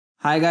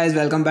Hi guys,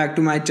 welcome back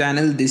to my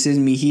channel. This is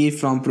Mihir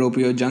from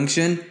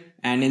PROPRIOJUNCTION,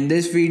 and in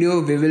this video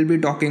we will be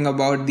talking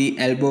about the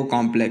elbow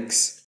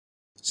complex.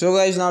 So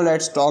guys, now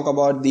let's talk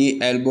about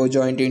the elbow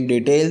joint in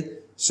detail.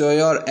 So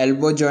your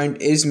elbow joint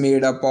is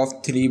made up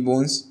of three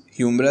bones: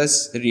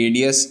 humerus,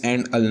 radius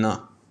and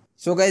ulna.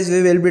 So guys,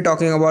 we will be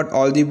talking about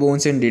all the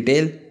bones in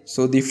detail.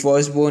 So the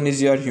first bone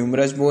is your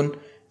humerus bone.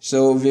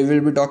 So we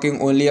will be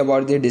talking only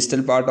about the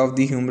distal part of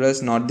the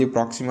humerus, not the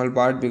proximal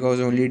part,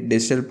 because only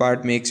distal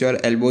part makes your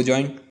elbow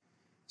joint.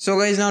 So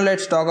guys, now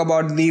let's talk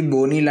about the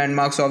bony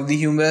landmarks of the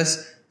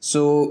humerus.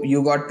 So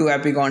you got two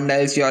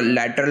epicondyles, your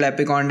lateral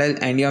epicondyle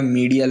and your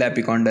medial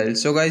epicondyle.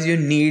 So guys, you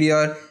need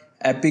your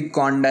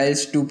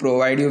epicondyles to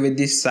provide you with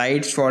the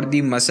sites for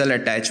the muscle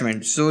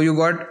attachment. So you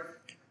got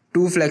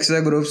two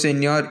flexor groups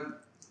in your,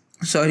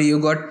 you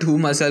got two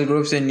muscle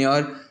groups in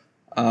your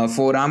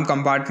forearm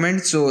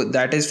compartment. So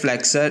that is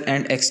flexor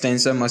and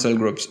extensor muscle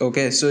groups.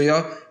 Okay, so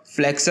your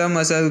flexor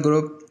muscle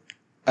group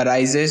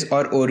arises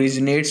or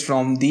originates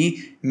from the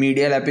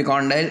medial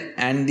epicondyle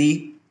and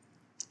the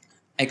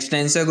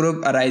extensor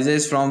group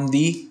arises from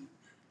the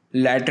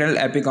lateral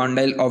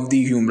epicondyle of the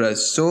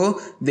humerus.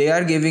 So they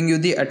are giving you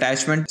the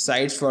attachment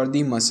sites for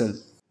the muscle.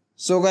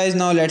 So guys,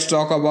 now let's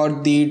talk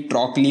about the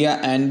trochlea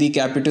and the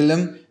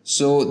capitulum.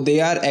 So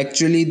they are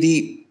actually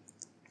the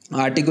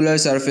articular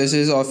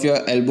surfaces of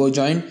your elbow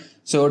joint.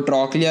 So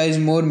trochlea is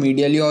more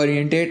medially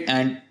oriented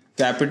and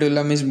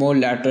capitulum is more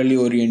laterally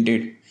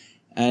oriented.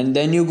 And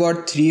then you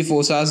got three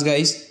fossas,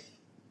 guys.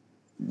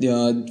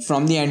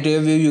 From the anterior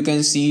view you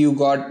can see you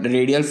got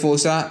radial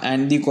fossa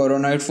and the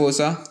coronoid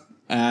fossa,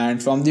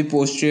 and from the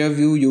posterior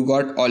view you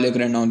got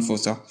olecranon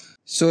fossa.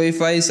 So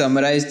if I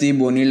summarize the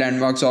bony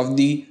landmarks of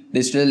the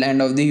distal end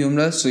of the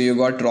humerus, so you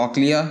got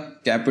trochlea,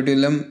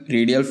 capitulum,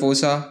 radial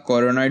fossa,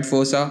 coronoid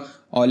fossa,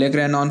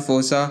 olecranon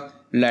fossa,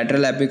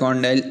 lateral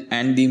epicondyle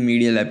and the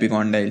medial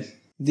epicondyle.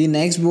 The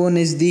next bone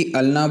is the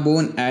ulna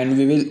bone, and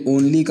we will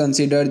only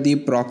consider the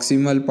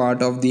proximal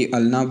part of the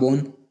ulna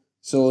bone.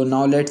 So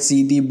now let's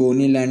see the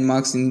bony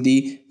landmarks in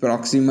the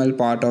proximal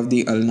part of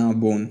the ulna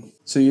bone.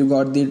 So you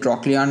got the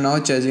trochlear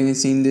notch, as you can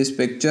see in this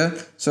picture.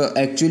 So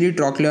actually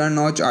trochlear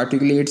notch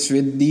articulates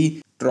with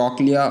the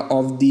trochlea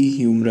of the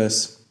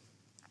humerus.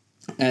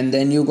 And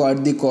then you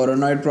got the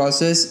coronoid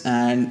process,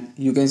 and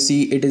you can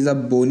see it is a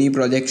bony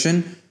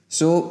projection.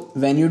 So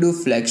when you do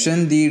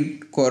flexion, the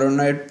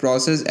coronoid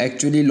process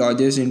actually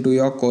lodges into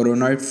your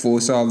coronoid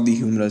fossa of the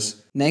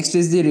humerus. Next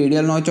is the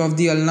radial notch of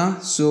the ulna.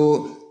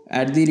 So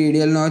at the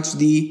radial notch,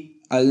 the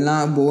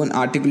ulna bone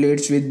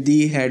articulates with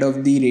the head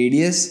of the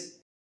radius.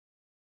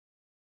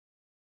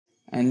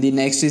 And the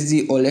next is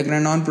the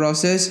olecranon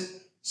process.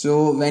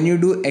 So when you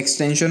do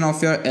extension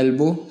of your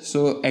elbow,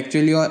 so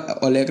actually your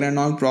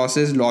olecranon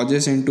process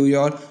lodges into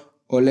your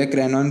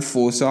olecranon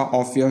fossa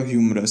of your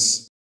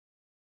humerus.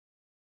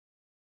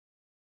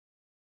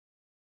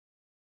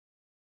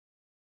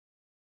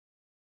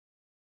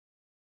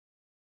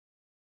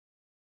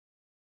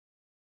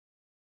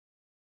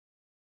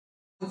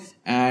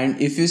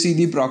 And if you see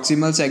the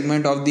proximal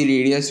segment of the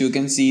radius, you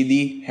can see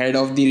the head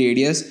of the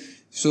radius.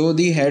 So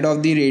the head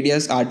of the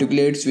radius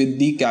articulates with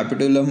the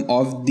capitulum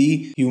of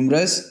the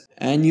humerus,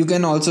 and you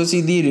can also see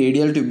the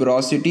radial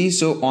tuberosity.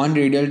 So on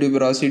radial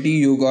tuberosity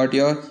you got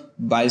your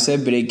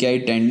bicep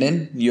brachii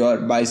tendon. Your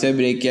bicep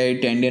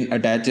brachii tendon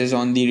attaches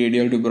on the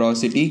radial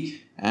tuberosity,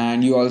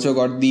 and you also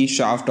got the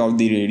shaft of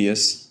the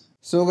radius.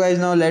 So guys,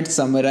 now let's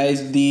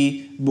summarize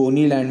the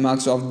bony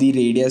landmarks of the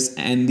radius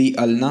and the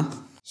ulna.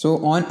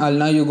 So on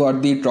ulna you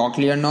got the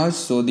trochlear notch.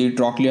 So the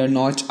trochlear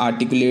notch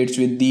articulates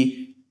with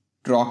the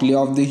trochlea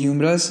of the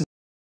humerus.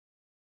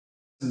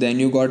 Then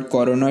you got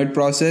coronoid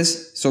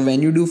process. So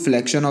when you do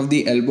flexion of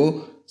the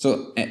elbow,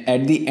 so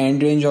at the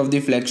end range of the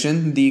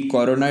flexion, the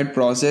coronoid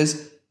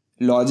process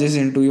lodges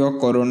into your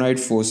coronoid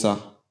fossa.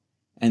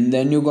 And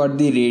then you got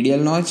the radial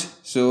notch.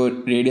 So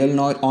on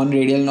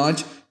radial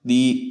notch,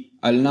 the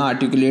ulna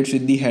articulates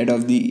with the head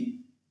of the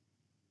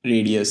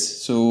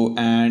radius. So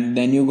and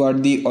then you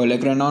got the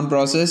olecranon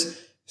process.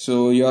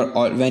 So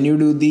when you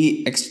do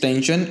the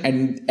extension,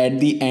 and at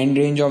the end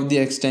range of the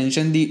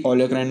extension, the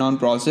olecranon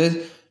process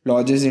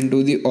lodges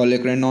into the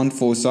olecranon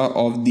fossa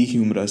of the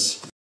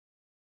humerus.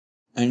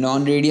 And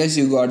on radius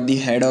you got the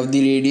head of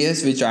the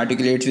radius, which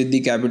articulates with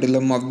the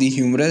capitulum of the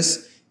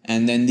humerus,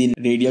 and then the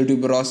radial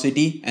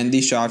tuberosity and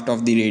the shaft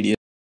of the radius.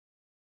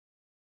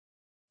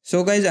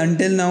 So guys,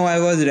 until now I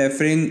was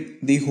referring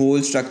the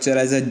whole structure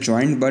as a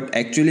joint, but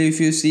actually if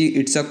you see,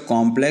 it's a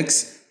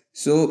complex.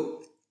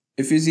 So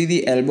if you see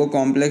the elbow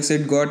complex,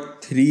 it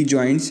got three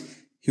joints: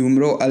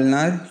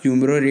 humero-ulnar,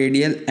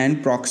 humero-radial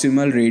and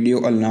proximal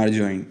radio-ulnar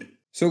joint.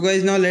 So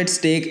guys, now let's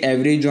take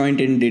every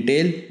joint in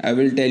detail. I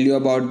will tell you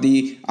about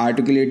the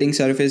articulating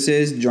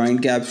surfaces,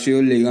 joint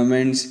capsule,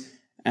 ligaments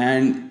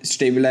and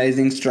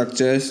stabilizing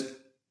structures,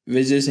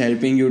 which is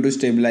helping you to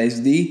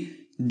stabilize the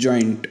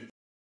joint.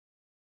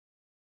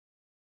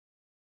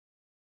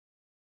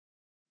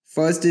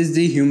 First is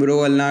the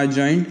humero-ulnar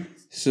joint.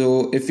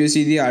 So if you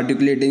see the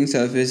articulating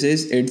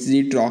surfaces, it's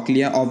the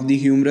trochlea of the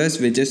humerus,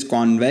 which is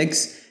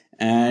convex,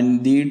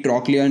 and the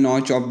trochlear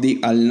notch of the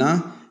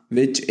ulna,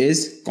 which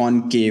is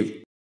concave.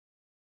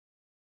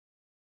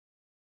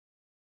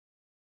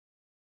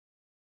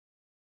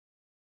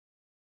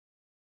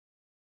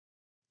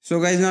 So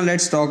guys, now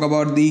let's talk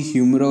about the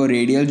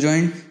humeroradial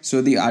joint.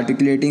 So the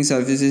articulating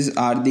surfaces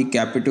are the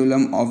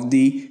capitulum of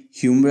the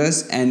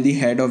humerus and the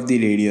head of the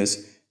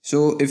radius.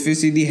 So if you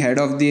see the head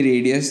of the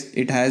radius,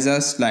 it has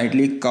a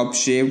slightly cup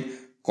shaped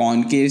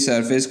concave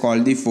surface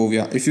called the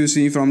fovea, if you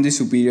see from the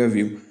superior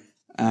view,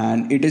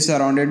 and it is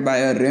surrounded by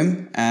a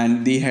rim,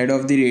 and the head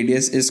of the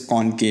radius is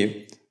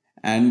concave,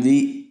 and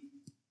the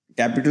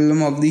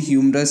capitulum of the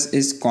humerus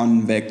is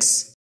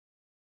convex.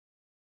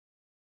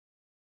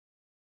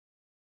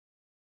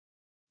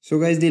 So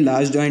guys, the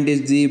last joint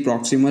is the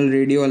proximal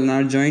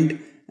radio-ulnar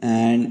joint,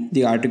 and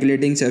the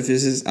articulating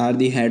surfaces are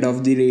the head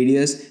of the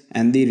radius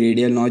and the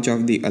radial notch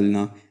of the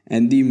ulna,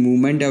 and the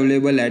movement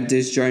available at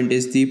this joint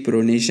is the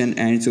pronation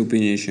and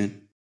supination.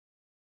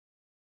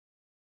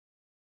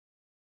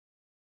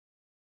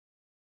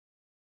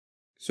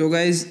 So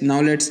guys,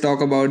 now let's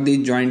talk about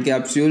the joint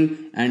capsule,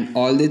 and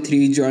all the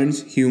three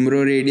joints,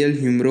 humeroradial,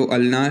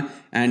 humeroulnar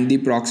and the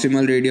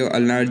proximal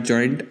radio-ulnar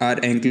joint, are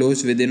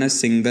enclosed within a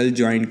single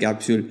joint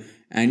capsule,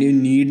 and you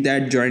need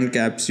that joint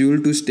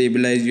capsule to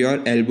stabilize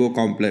your elbow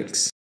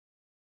complex.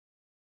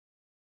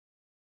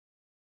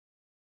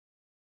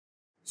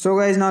 So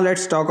guys, now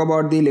let's talk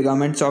about the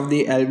ligaments of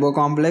the elbow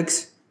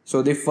complex.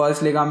 So the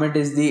first ligament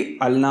is the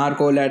ulnar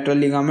collateral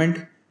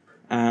ligament,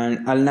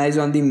 and ulna is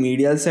on the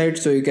medial side,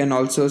 so you can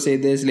also say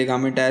this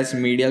ligament as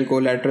medial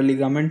collateral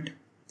ligament.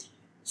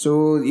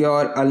 So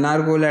your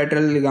ulnar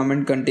collateral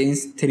ligament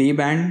contains three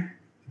bands: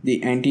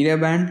 the anterior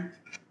band,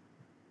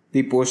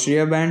 the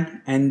posterior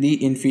band and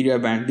the inferior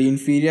band. The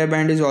inferior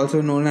band is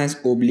also known as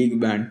oblique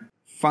band.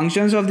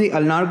 Functions of the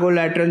ulnar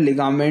collateral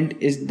ligament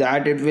is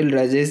that it will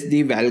resist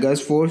the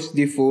valgus force,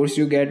 the force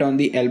you get on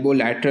the elbow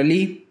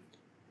laterally.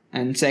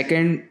 And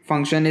second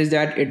function is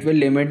that it will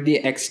limit the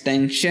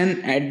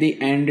extension at the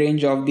end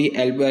range of the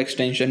elbow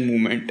extension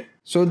movement.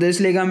 So this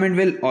ligament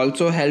will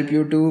also help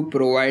you to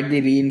provide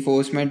the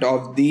reinforcement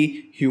of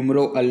the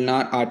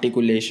humeroulnar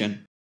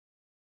articulation.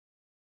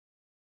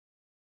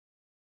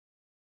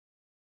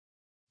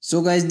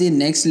 So guys, the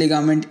next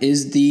ligament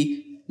is the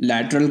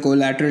lateral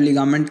collateral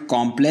ligament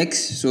complex.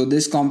 So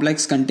this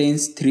complex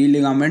contains three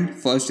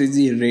ligaments. First is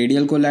the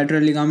radial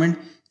collateral ligament,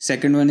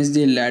 second one is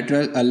the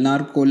lateral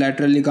ulnar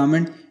collateral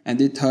ligament, and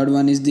the third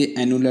one is the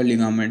annular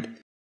ligament.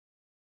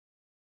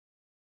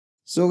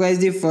 So guys,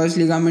 the first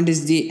ligament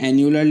is the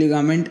annular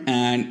ligament,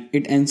 and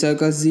it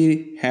encircles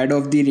the head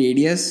of the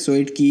radius, so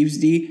it keeps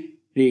the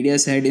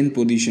radius head in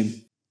position.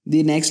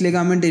 The next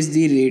ligament is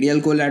the radial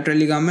collateral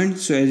ligament.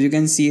 So as you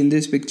can see in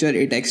this picture,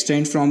 it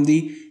extends from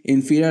the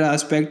inferior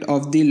aspect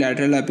of the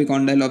lateral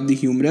epicondyle of the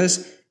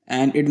humerus,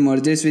 and it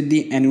merges with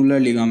the annular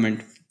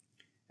ligament.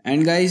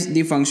 And guys,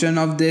 the function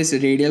of this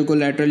radial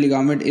collateral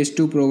ligament is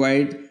to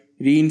provide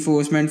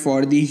reinforcement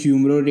for the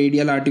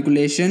humeroradial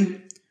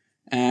articulation,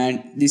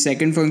 and the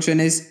second function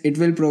is it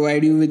will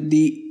provide you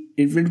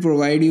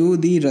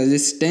the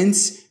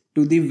resistance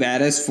to the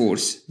varus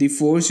force, the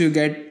force you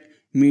get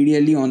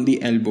medially on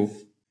the elbow.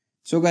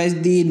 So guys,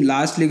 the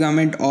last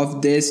ligament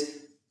of this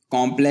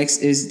complex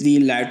is the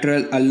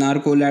lateral ulnar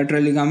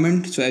collateral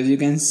ligament. So as you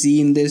can see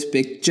in this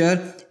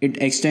picture,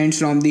 it extends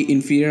from the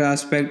inferior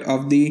aspect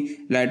of the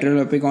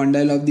lateral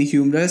epicondyle of the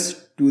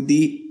humerus to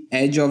the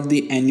edge of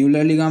the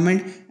annular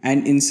ligament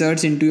and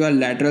inserts into your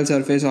lateral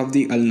surface of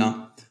the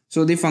ulna.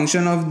 So the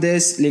function of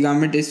this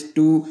ligament is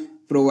to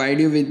provide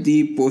you with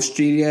the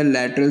posterior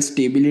lateral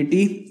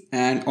stability,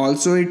 and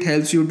also it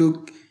helps you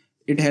to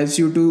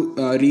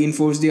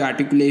reinforce the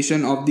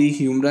articulation of the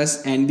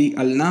humerus and the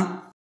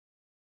ulna.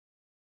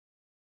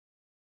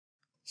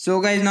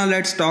 So guys, now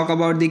let's talk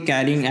about the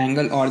carrying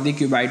angle or the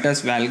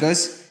cubitus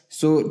valgus.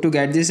 So to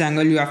get this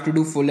angle, you have to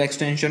do full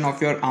extension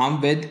of your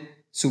arm with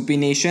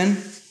supination.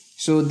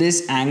 So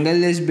this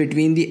angle is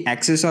between the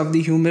axis of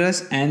the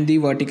humerus and the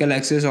vertical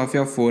axis of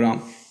your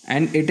forearm,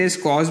 and it is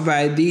caused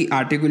by the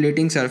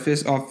articulating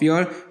surface of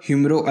your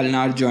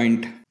humeroulnar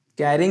joint.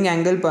 Carrying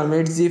angle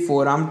permits the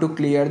forearm to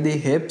clear the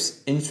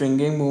hips in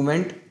swinging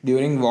movement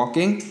during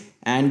walking,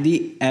 and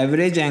the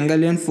average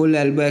angle in full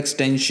elbow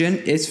extension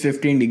is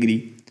 15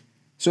 degree.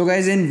 So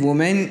guys, in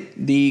women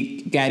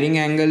the carrying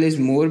angle is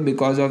more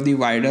because of the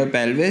wider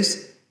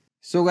pelvis.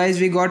 So guys,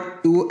 we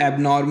got two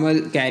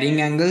abnormal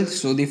carrying angles.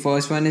 So the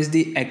first one is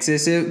the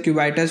excessive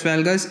cubitus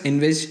valgus, in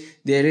which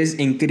there is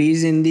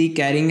increase in the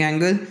carrying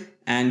angle,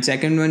 and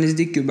second one is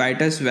the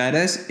cubitus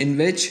varus, in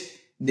which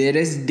there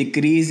is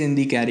decrease in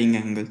the carrying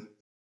angle.